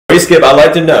skip, I'd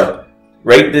like to know.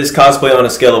 Rate this cosplay on a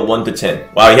scale of 1 to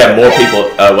 10. Wow, you have more people.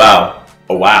 Wow.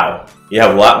 Oh, wow. You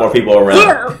have a lot more people around.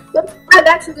 Yeah. I've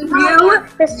actually you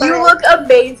look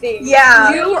amazing.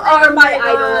 Yeah. You are my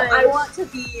idol. I want to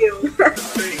be you.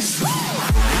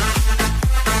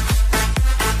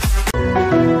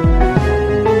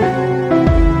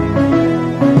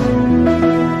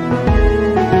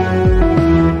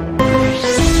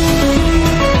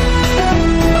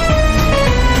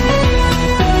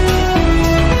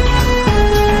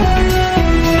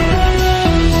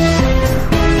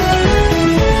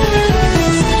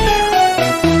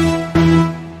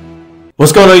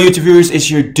 What's going on, YouTube viewers?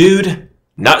 It's your dude,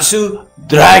 Natsu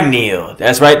Dragneel.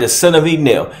 That's right, the son of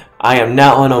Omegle. I am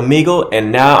now on Omegle,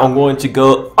 and now I'm going to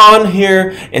go on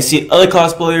here and see other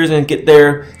cosplayers and get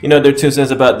their 2 cents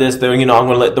about this. I'm going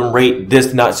to let them rate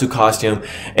this Natsu costume,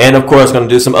 and of course, I'm going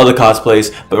to do some other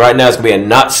cosplays. But right now, it's going to be a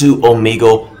Natsu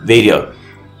Omegle video.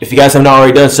 If you guys haven't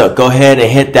already done so, go ahead and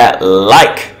hit that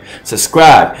like,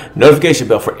 subscribe, notification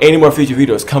bell for any more future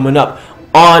videos coming up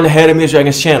on the Head of Music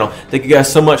Dragon's channel. Thank you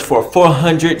guys so much for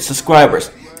 400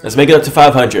 subscribers. Let's make it up to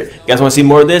 500. You guys want to see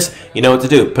more of this? You know what to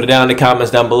do. Put it down in the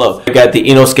comments down below. I got the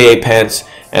Inosuke pants,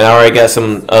 and I already got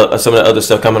some of the other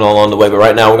stuff coming along the way. But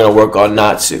right now, we're going to work on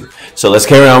Natsu. So let's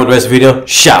carry on with the rest of the video,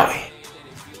 shall we?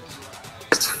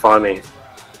 It's funny.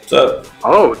 What's up?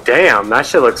 Oh, damn. That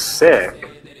shit looks sick.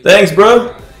 Thanks,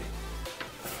 bro.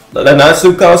 That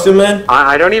Natsu costume, man?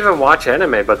 I don't even watch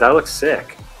anime, but that looks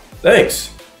sick.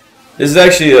 Thanks. This is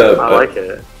actually a... I like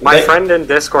it. My friend in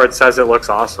Discord says it looks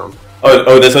awesome.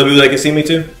 Oh, that's other people that can see me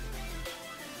too?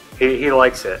 He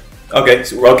likes it. Okay,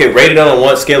 so, rate it on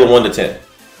a scale of 1 to 10.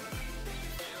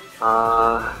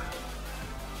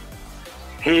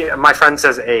 My friend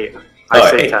says 8.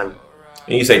 I say 10. And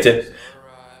you say 10?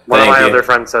 One of my other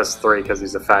friends says 3 because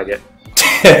he's a faggot.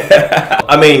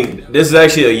 I mean, this is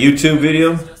actually a YouTube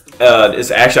video. It's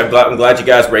actually, I'm glad you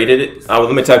guys rated it.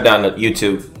 Let me type down the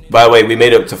YouTube. By the way, we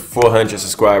made it up to 400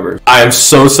 subscribers. I am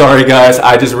so sorry, guys.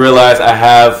 I just realized I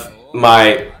have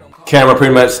my camera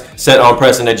pretty much set on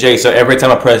pressing the J. So every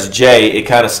time I press J, it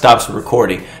kind of stops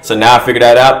recording. So now I figured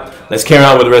that out. Let's carry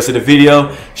on with the rest of the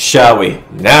video, shall we?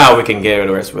 Now we can get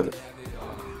the rest with it.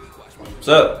 What's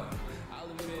up?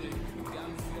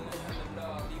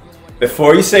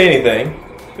 Before you say anything,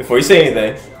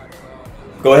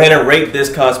 go ahead and rate this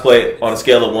cosplay on a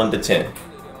scale of 1 to 10.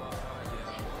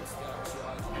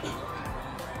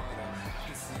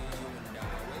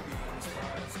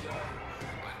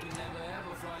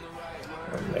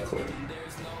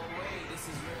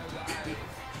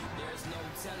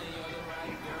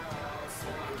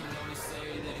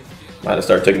 Might have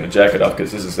started taking the jacket off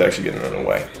because this is actually getting in the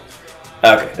way.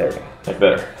 Okay, there we go. That's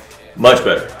better. Much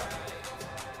better.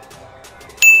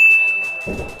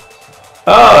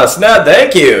 Oh, snap.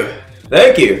 Thank you.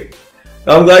 Thank you.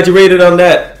 I'm glad you rated on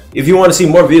that. If you want to see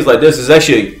more videos like this,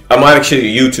 I'm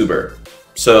actually a YouTuber.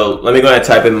 So let me go ahead and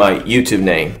type in my YouTube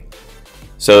name.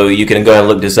 So you can go ahead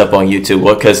and look this up on YouTube.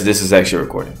 Well, because this is actually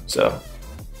recording. So,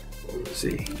 let's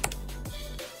see.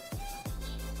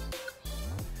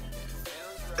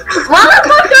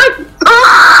 Motherfucker!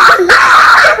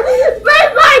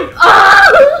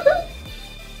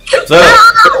 So,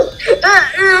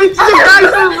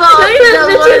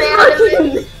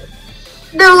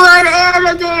 the one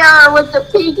anime with the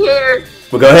pink hair.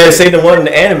 Well, go ahead and say the one in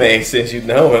the anime since you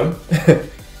know him.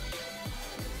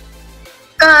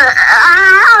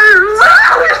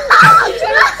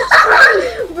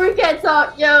 We can't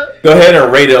talk, yo. Go ahead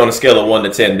and rate it on a scale of 1 to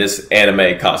 10, this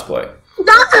anime cosplay.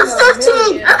 That's a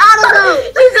 15! I don't know!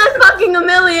 He said fucking a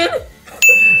million!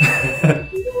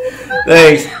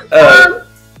 Thanks.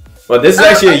 Well, this is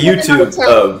actually a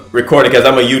YouTube recording because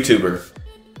I'm a YouTuber.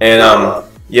 And,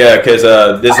 yeah, because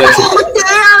this is actually...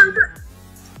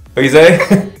 What you say?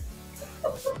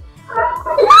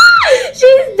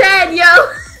 She's dead,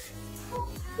 yo!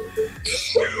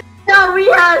 No, we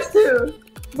have to.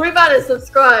 We gotta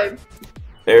subscribe.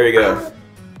 There you go.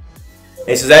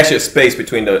 This is actually a space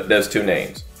between those two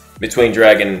names. Between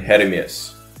Dragon and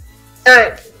Hedemius.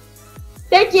 Alright.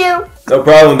 Thank you. No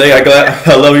problem.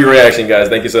 I love your reaction, guys.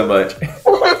 Thank you so much.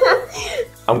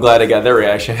 I'm glad I got their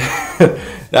reaction.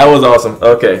 That was awesome.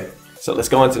 Okay. So let's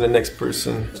go on to the next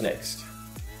person. Who's next?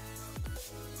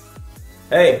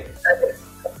 Hey.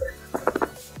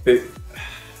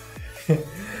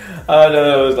 Oh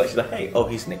no, it was like, she's like, hey, oh,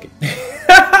 he's naked.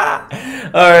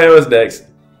 Alright, what's next?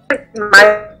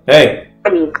 Hey.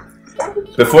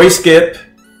 Before you skip.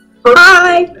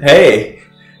 Hi. Hey.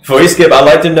 Before you skip, I'd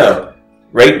like to know.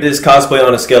 Rate this cosplay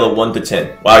on a scale of 1 to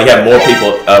 10. Wow, you have more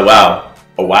people. Wow.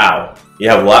 Oh, wow. You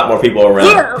have a lot more people around.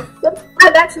 Yeah.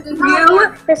 I've actually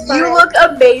you look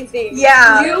amazing.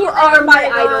 Yeah. You are my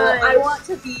idol. I want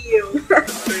to be you.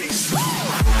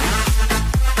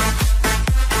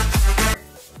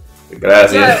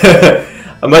 Gracias.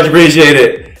 I much appreciate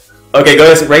it. Okay, go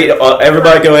ahead and rate.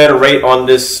 Everybody, go ahead and rate on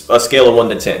this scale of 1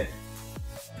 to 10.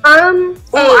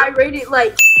 I rate it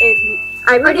like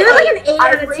I give it like an 8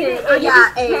 out of 10. Oh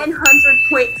yeah, 100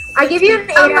 points. I give you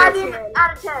an 8 out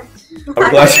of 10. I'm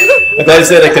glad you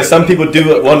said that because some people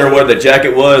do wonder what the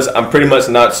jacket was. I'm pretty much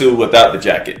Natsu without the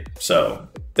jacket, so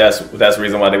that's the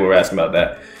reason why they were asking about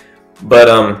that. But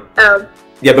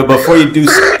yeah. But before you do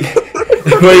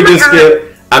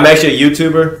skip, I'm actually a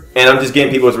YouTuber, and I'm just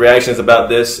getting people's reactions about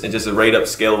this and just a rate up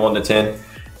scale of 1 to 10.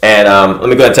 And let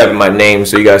me go ahead and type in my name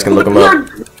so you guys can look them up. Are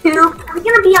we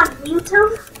gonna be on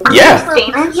YouTube? Yeah.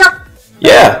 Yep.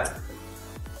 Yeah.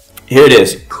 Here it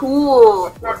is.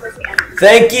 Cool.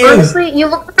 Thank you. Honestly, you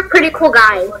look like a pretty cool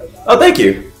guy. Oh, thank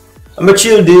you. I'm a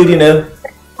chill dude, you know.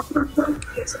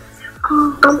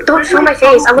 Don't show my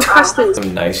face. I look crusty.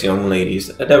 Some nice young ladies.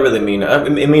 That really mean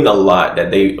it mean a lot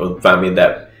that they find me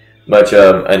that much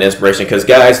an inspiration. Because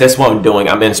guys, that's what I'm doing.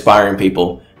 I'm inspiring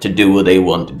people to do what they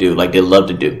want to do, like they love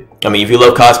to do. I mean, if you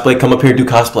love cosplay, come up here and do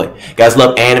cosplay. Guys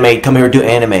love anime, come here and do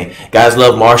anime. Guys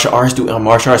love martial arts, do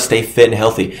martial arts, stay fit and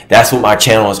healthy. That's what my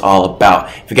channel is all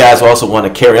about. If you guys also want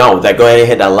to carry on with that, go ahead and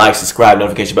hit that like, subscribe,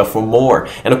 notification bell for more.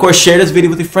 And of course, share this video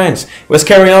with your friends. Let's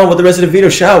carry on with the rest of the video,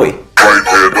 shall we? Right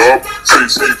hand up,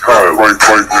 CC Kyle. Right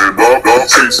hand up,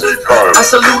 CC Kyle. I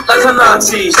salute like a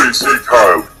Nazi. CC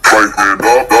Kyle. Right hand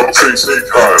up, CC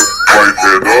Kyle. Right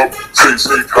hand up,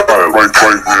 CC Kyle. Right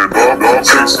hand up,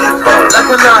 CC Kyle. Like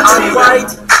a Nazi. I'm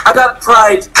white. I got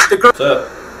pride. The girl. What's up?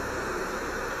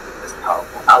 This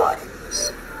powerful ally.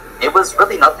 It was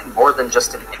really nothing more than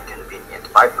just an inconvenient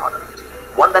byproduct.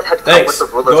 One that had come Thanks. with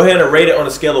the rulers. Go ahead and rate it on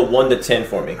a scale of 1 to 10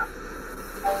 for me.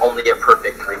 Only if her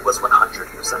victory was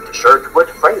 100% assured would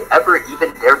Frey ever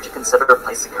even dare to consider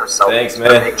placing herself Thanks, into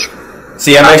the man. picture.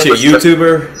 See, I'm actually a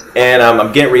YouTuber, and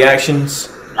I'm getting reactions.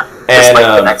 And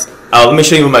let me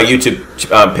show you my YouTube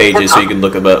pages so you can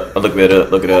look it up. Look it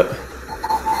up.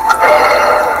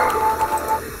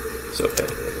 So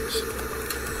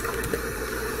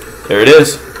there it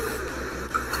is.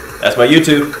 That's my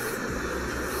YouTube.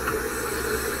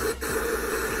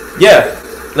 Yeah,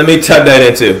 let me type that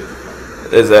in too.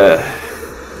 There's a.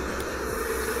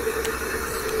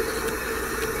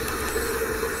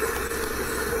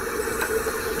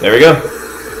 There we go.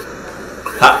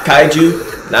 Hot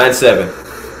Kaiju 97.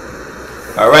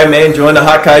 Alright, man, join the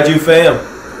Hot Kaiju fam.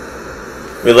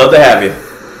 We love to have you.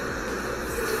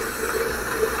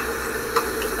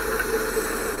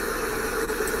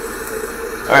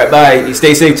 Alright, bye. You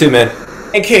stay safe too, man.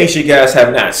 In case you guys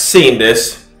have not seen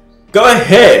this, go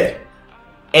ahead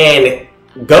and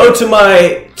go to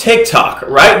my TikTok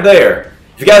right there.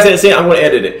 If you guys didn't see it, I'm going to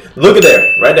edit it. Look at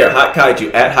there, right there, Hot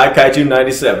Kaiju, at Hot Kaiju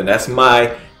 97. That's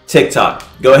my TikTok.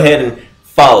 Go ahead and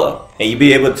follow, and you'll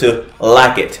be able to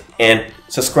like it and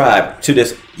subscribe to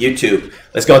this YouTube.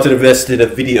 Let's go to the rest of the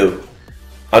video.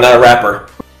 I'm not a rapper.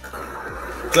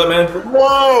 What's up, man?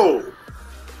 Whoa!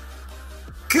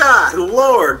 God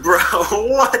Lord, bro!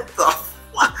 What the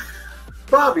fuck?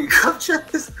 Bobby, come check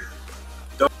this.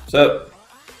 What's up?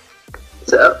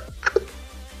 What's up?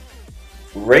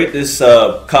 Rate this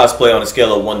cosplay on a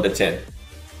scale of 1 to 10.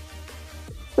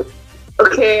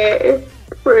 Okay,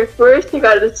 first I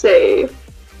gotta say,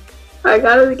 I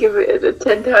gotta give it a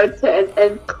 10 out of 10,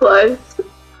 and plus,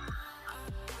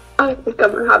 I think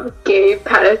I'm gonna have a gay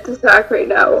panic attack right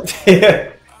now.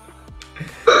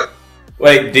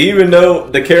 Wait, do you even know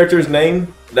the character's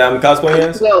name that I'm cosplaying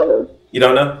as? No. You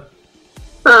don't know?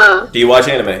 Do you watch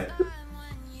anime?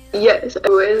 Yes,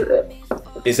 who is it?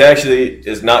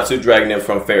 It's Natsu Dragon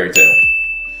from Fairy Tail.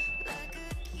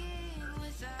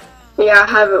 Yeah,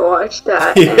 I haven't watched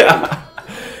that. Yeah.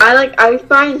 I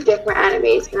find different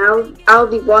animes, and I'll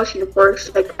be watching the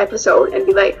first episode and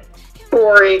be like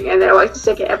boring, and then I watch the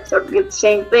second episode and get the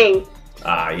same thing.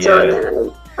 Ah, yeah. So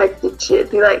then the shit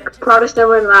be like Proudest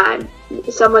Number in Line.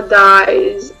 Someone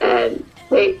dies, and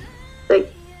they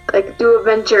do an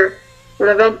adventure,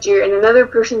 and another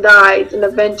person dies, an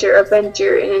adventure, and then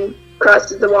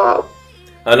crosses the wall.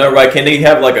 I know, right? Can they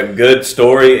have like a good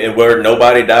story and where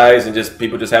nobody dies and just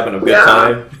people just having a good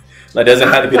time? Like, doesn't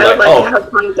have to be like how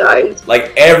dies.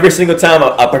 Like every single time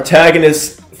a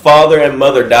protagonist's father and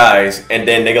mother dies, and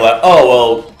then they go like, oh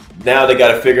well, now they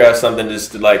got to figure out something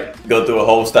just to like go through a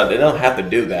whole stuff. They don't have to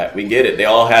do that. We get it. They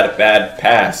all had a bad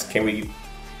past. Can we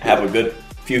have a good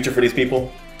future for these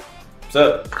people? What's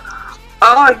up?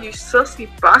 Oh, you sussy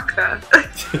baka.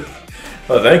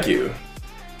 Oh, thank you.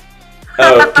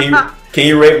 Oh, Can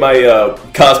you rate my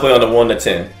cosplay on a 1 to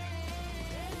 10?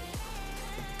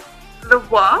 The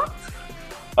what?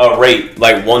 Rate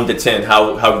like 1 to 10.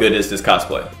 How good is this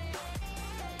cosplay?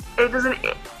 It doesn't.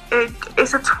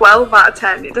 It's a 12 out of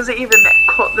 10. It doesn't even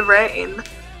cut the rating.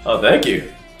 Oh, thank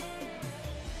you.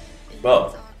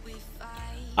 Well,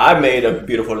 I made a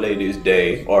beautiful lady's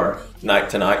day or night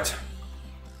tonight.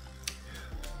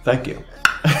 Thank you.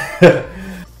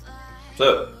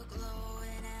 So,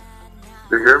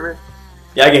 Do you hear me?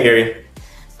 yeah, I can hear you.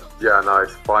 Yeah,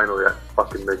 nice. Finally, I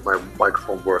fucking make my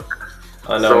microphone work.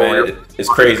 I know, So man. It's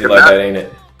crazy like that, ain't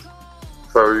it?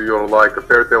 So you're like a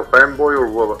fairy tale fanboy or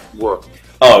what?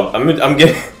 Oh, I'm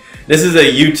getting. This is a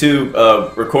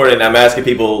YouTube recording. I'm asking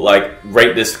people like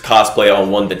rate this cosplay on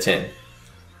 1 to 10.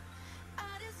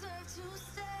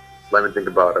 Let me think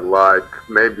about it. Like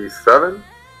maybe 7.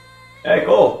 Hey,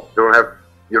 cool.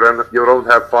 You don't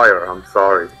have fire. I'm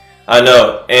sorry. I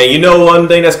know. And you know one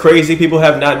thing that's crazy people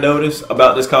have not noticed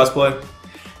about this cosplay?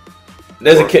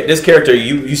 There's this character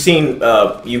you've seen.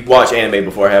 You've watched anime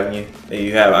before, haven't you?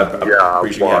 You have. I'm Yeah,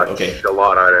 pretty sure you have. Okay. a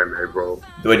lot of anime, bro.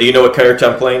 Do you know what character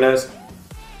I'm playing as?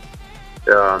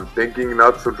 Yeah, I'm thinking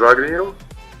Natsu Dragonio.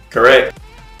 Correct.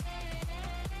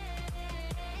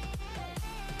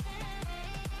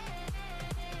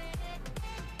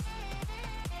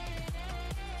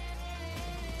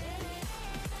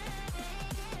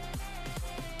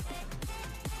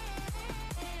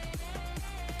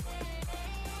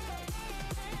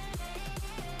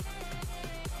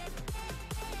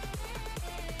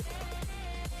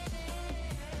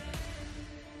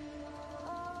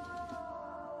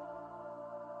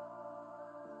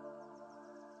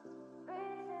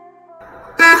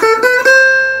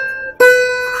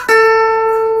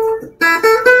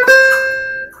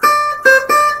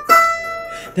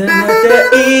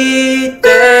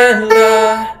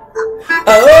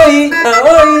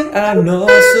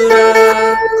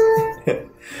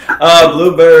 Oh,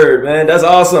 Bluebird, man, that's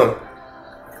awesome.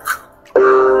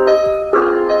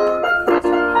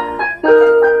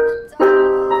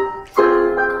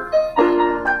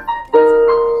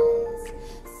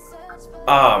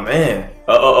 Oh man.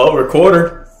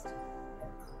 Recorder.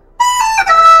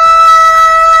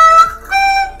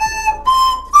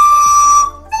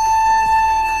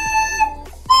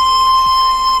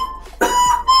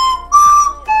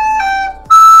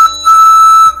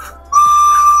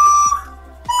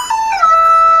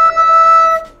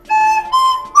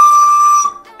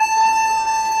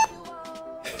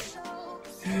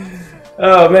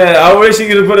 Oh man, I wish you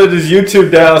could have put this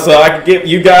YouTube down so I could get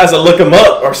you guys to look him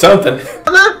up or something.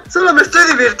 Mamá, solo me estoy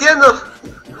divirtiendo.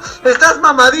 Estás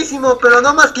mamadísimo, pero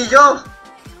no más que yo.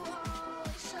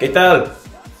 ¿Qué tal?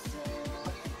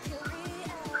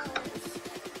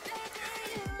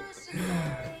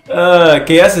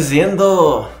 ¿Qué haces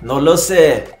haciendo? No lo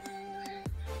sé.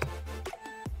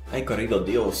 Ay, corrido,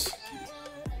 Dios.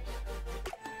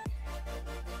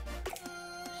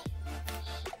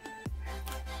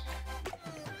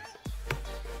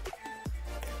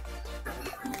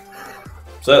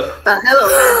 What's up? Hello.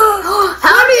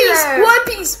 One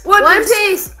Piece. One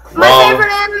Piece. My Wrong.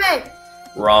 favorite anime.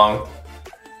 Wrong.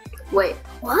 Wait.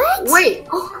 What? Wait.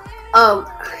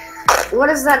 What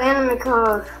is that anime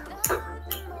called?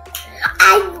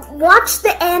 I watched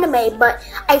the anime, but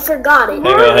I forgot it.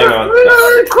 Hang on.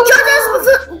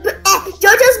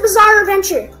 JoJo's Bizarre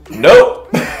Adventure.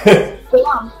 Nope.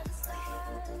 Damn.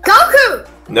 Goku.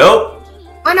 Nope.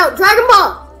 I know. Dragon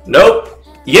Ball. Nope.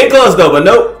 You get close though, but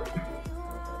nope.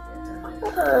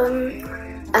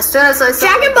 As soon as I said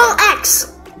Dragon Ball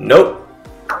X. Nope.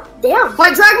 Damn.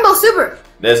 Wait, Dragon Ball Super.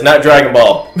 That's not Dragon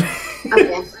Ball.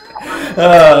 Okay.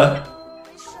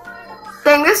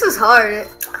 Dang, this is hard.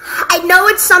 I know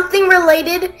it's something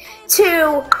related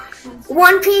to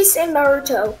One Piece and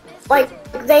Naruto. Like,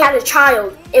 they had a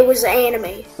child. It was an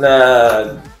anime.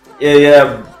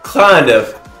 Yeah, kind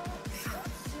of.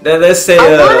 Let's say,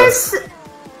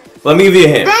 let me give you a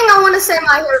hint. Dang, I want to say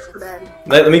My Hero Academia.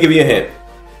 Let me give you a hint.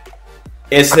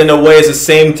 It's in a way, it's the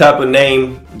same type of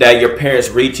name that your parents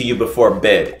read to you before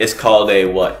bed. It's called a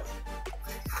what?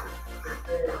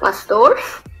 Pastor?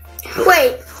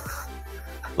 Wait.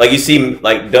 Like you see,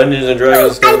 like Dungeons and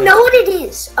Dragons. I know what it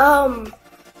is. I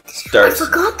Starts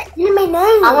forgot the anime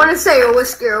name. I want to say a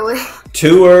whisker away.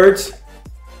 2 words.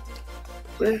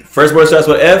 First word starts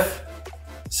with F.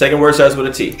 Second word starts with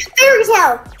a T. Fairy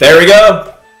Tale. There we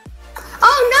go.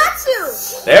 Oh,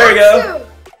 Natsu! There we go.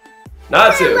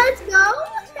 Natsu. Hey, let's go.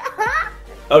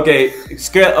 Okay,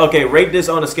 okay. Rate this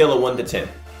on a scale of 1 to 10.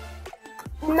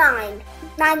 9.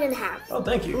 9.5. Oh,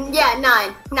 thank you. Yeah,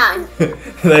 9.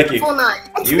 Thank you. Full 9.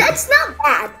 You- That's not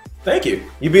bad. Thank you.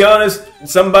 You be honest,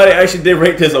 somebody actually did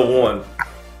rate this a 1.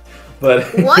 But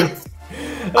What?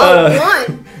 A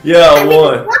 1? Yeah, I a mean,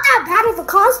 1. it's not that bad of a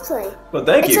cosplay. Well,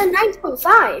 thank It's you. a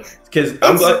 9.5. Because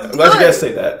I'm glad you guys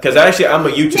say that. Because actually, I'm a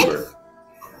YouTuber.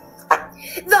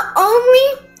 The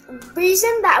only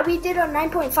reason that we did a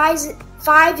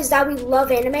 9.5 is that we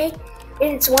love anime, and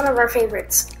it's one of our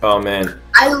favorites. Oh man,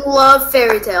 I love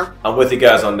Fairy Tail. I'm with you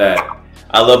guys on that.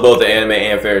 I love both the anime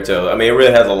and Fairy Tail. I mean, it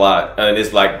really has a lot, and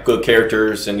it's like good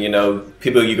characters, and you know,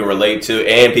 people you can relate to,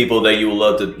 and people that you will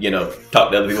love to, you know,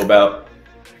 talk to other people about.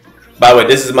 By the way,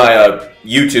 this is my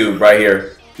YouTube right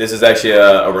here. This is actually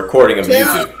a recording of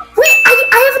YouTube. Wait, I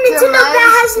have a Nintendo that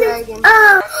has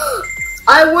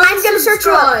I will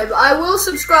subscribe. I will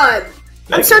subscribe.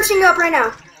 I'm searching up right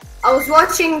now. I was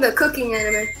watching the cooking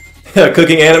anime.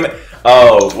 Cooking anime.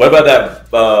 Oh, what about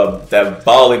that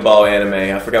volleyball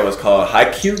anime? I forgot what it's called.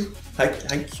 Haikyuu?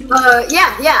 Haikyuu?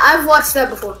 Yeah, I've watched that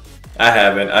before. I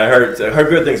haven't. I heard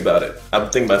good things about it. I'm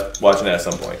thinking about watching that at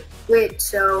some point. Wait,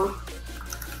 so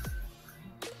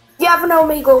You have an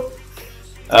Omegle.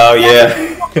 Oh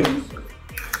yeah.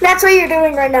 That's what you're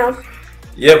doing right now.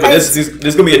 Yeah, but this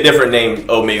is gonna be a different name,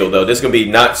 Omegle though. This is gonna be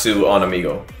Natsu on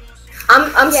Omegle.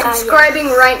 I'm subscribing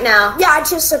right now. Yeah, I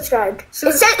just subscribed.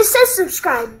 It says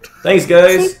subscribed. Thanks,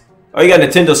 guys. Oh, you got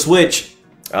Nintendo Switch.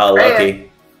 Oh, lucky.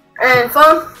 And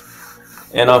phone.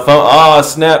 And on phone. Oh,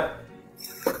 snap.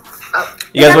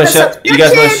 You guys want to shout? You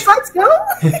guys want? Let's go.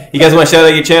 You guys want to shout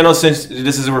out your channel since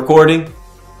this is a recording?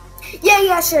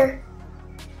 Yeah, sure.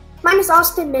 Mine is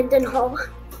Austin Mendenhall.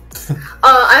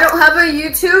 I don't have a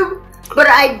YouTube, but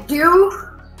I do.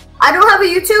 I don't have a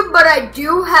YouTube, but I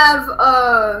do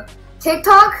have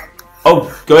TikTok.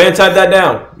 Oh, go ahead and type that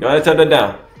down. Go ahead and type that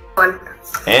down.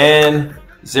 And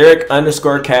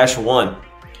Zarek_Cash1.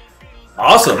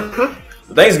 Awesome.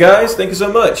 Thanks, guys. Thank you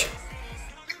so much.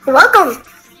 You're welcome.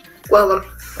 Welcome.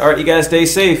 All right, you guys stay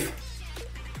safe.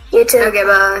 You too. Okay,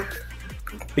 bye.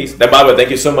 Peace. By the way, thank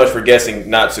you so much for guessing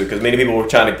Natsu, because many people were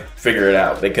trying to figure it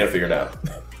out. They couldn't figure it out.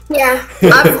 Yeah.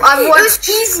 I've watched. It was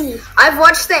easy. I've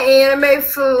watched the anime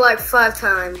for like 5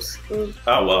 times.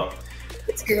 Oh well.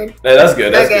 It's good. Yeah, that's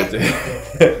good. That's Okay.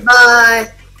 good.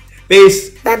 Bye. Peace.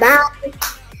 Bye bye.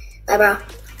 Bye bye.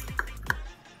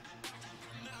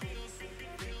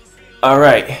 All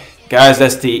right, guys,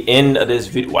 that's the end of this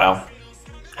video. Wow.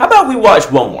 How about we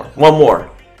watch one more?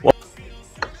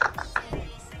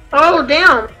 Oh,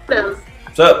 damn.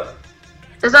 What's up?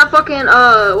 Is that fucking,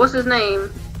 what's his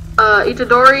name?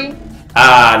 Itadori?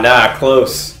 Ah, nah,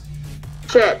 close.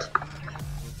 Shit.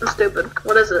 I'm stupid.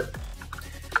 What is it?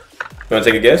 You want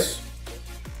to take a guess?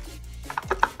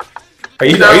 Are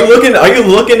you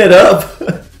looking it up?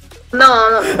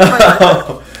 No.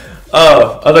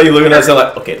 Oh, I thought you were looking at something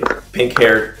like, okay,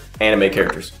 pink-haired anime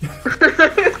characters.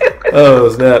 Oh,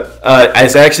 snap.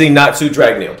 It's actually Natsu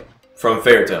Dragneel from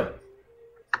Fairy Tail.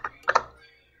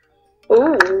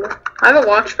 Ooh. I haven't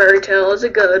watched Fairy Tail. Is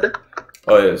it good?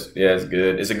 Oh, it is. Yeah, it's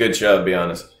good. It's a good show, to be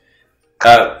honest.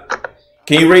 Can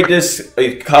you rate this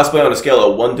cosplay on a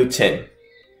scale of 1 to 10?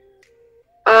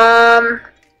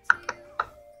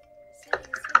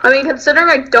 I mean, considering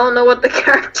I don't know what the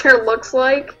character looks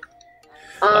like,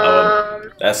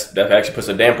 that actually puts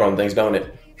a damper on things, don't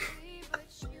it?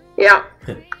 yeah.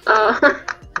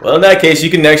 Well, in that case,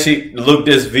 you can actually look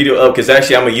this video up, because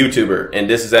actually I'm a YouTuber, and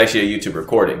this is actually a YouTube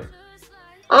recording.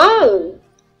 Oh!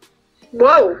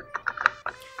 Whoa.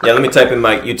 Yeah, let me type in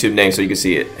my YouTube name so you can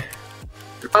see it.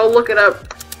 I'll look it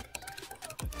up.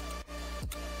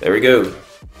 There we go.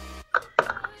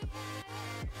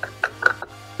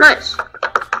 Nice.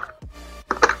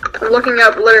 I'm looking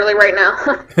up literally right now.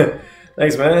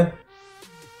 Thanks, man.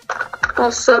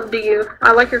 I'll sub to you.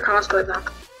 I like your cosplay though.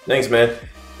 Thanks, man.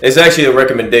 It's actually a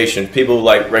recommendation. People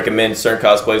like recommend certain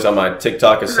cosplays on my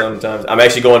TikTok or sometimes. I'm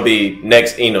actually going to be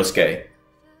next Inosuke.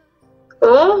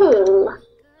 Oh.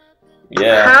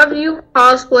 Yeah. Have you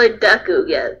cosplayed Deku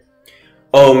yet?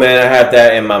 Oh man, I had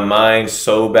that in my mind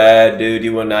so bad, dude.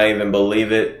 You would not even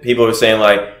believe it. People were saying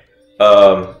like,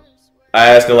 I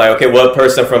asked them like, okay, what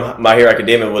person from My Hero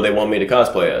Academia would they want me to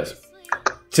cosplay as?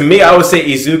 To me, I would say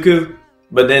Izuku,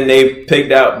 but then they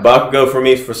picked out Bakugo for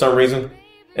me for some reason.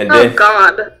 And then, oh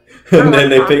god. and then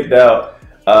they picked out,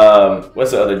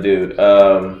 what's the other dude?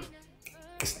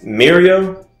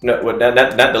 Mirio? No, not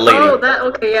the lady. Oh, that,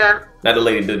 okay, yeah. Not the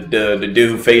lady, the dude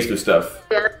who phased through stuff.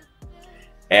 Yeah.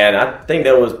 And I think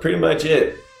that was pretty much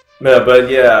it. But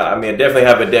yeah, I mean, I definitely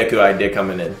have a Deku idea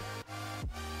coming in.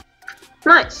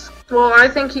 Nice. Well, I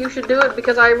think you should do it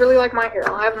because I really like My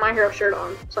Hero. I have a My Hero shirt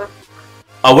on, so.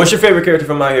 Oh, what's your favorite character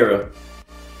from My Hero?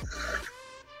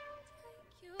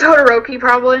 Todoroki,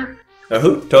 probably.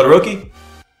 Who? Todoroki?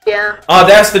 Yeah. Oh,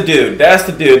 that's the dude. That's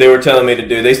the dude they were telling me to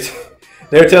do.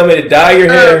 They were telling me to dye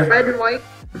your hair. Red and white.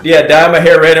 Yeah, dye my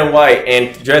hair red and white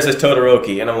and dress as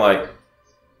Todoroki. And I'm like,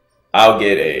 I'll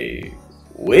get a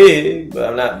wig, but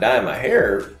I'm not dyeing my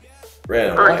hair red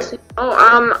and white.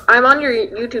 Oh, I'm on your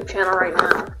YouTube channel right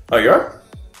now. Oh, you are?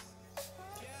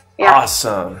 Yeah.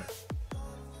 Awesome.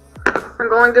 I'm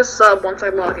going to sub once I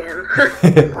log in.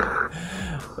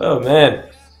 Oh, man.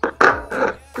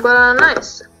 But,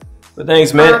 nice. But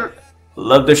thanks, man.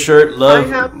 Love the shirt.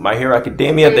 Love My Hero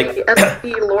Academia. I have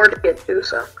SMP lore to get to,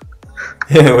 so.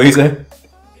 Yeah, what you say?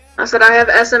 I said I have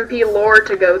SMP lore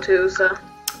to go to, so.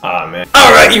 Ah, man.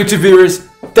 Alright, YouTube viewers.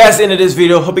 That's the end of this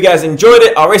video. Hope you guys enjoyed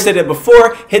it. I already said it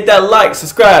before. Hit that like,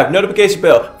 subscribe, notification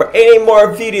bell for any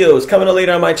more videos coming up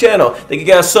later on my channel. Thank you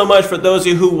guys so much for those of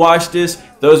you who watched this.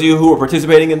 Those of you who were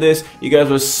participating in this. You guys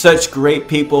were such great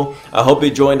people. I hope you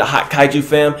joined the Hot Kaiju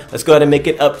fam. Let's go ahead and make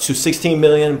it up to 16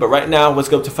 million. But right now, let's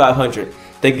go up to 500.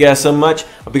 Thank you guys so much.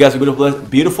 Hope you guys have a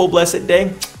beautiful, blessed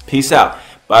day. Peace out.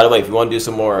 By the way, if you want to do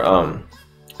some more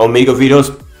Omegle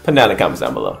videos, put down in the comments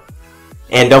down below.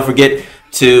 And don't forget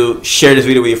to share this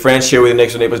video with your friends. Share with your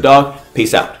next door neighbor's dog.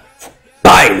 Peace out.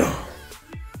 Bye.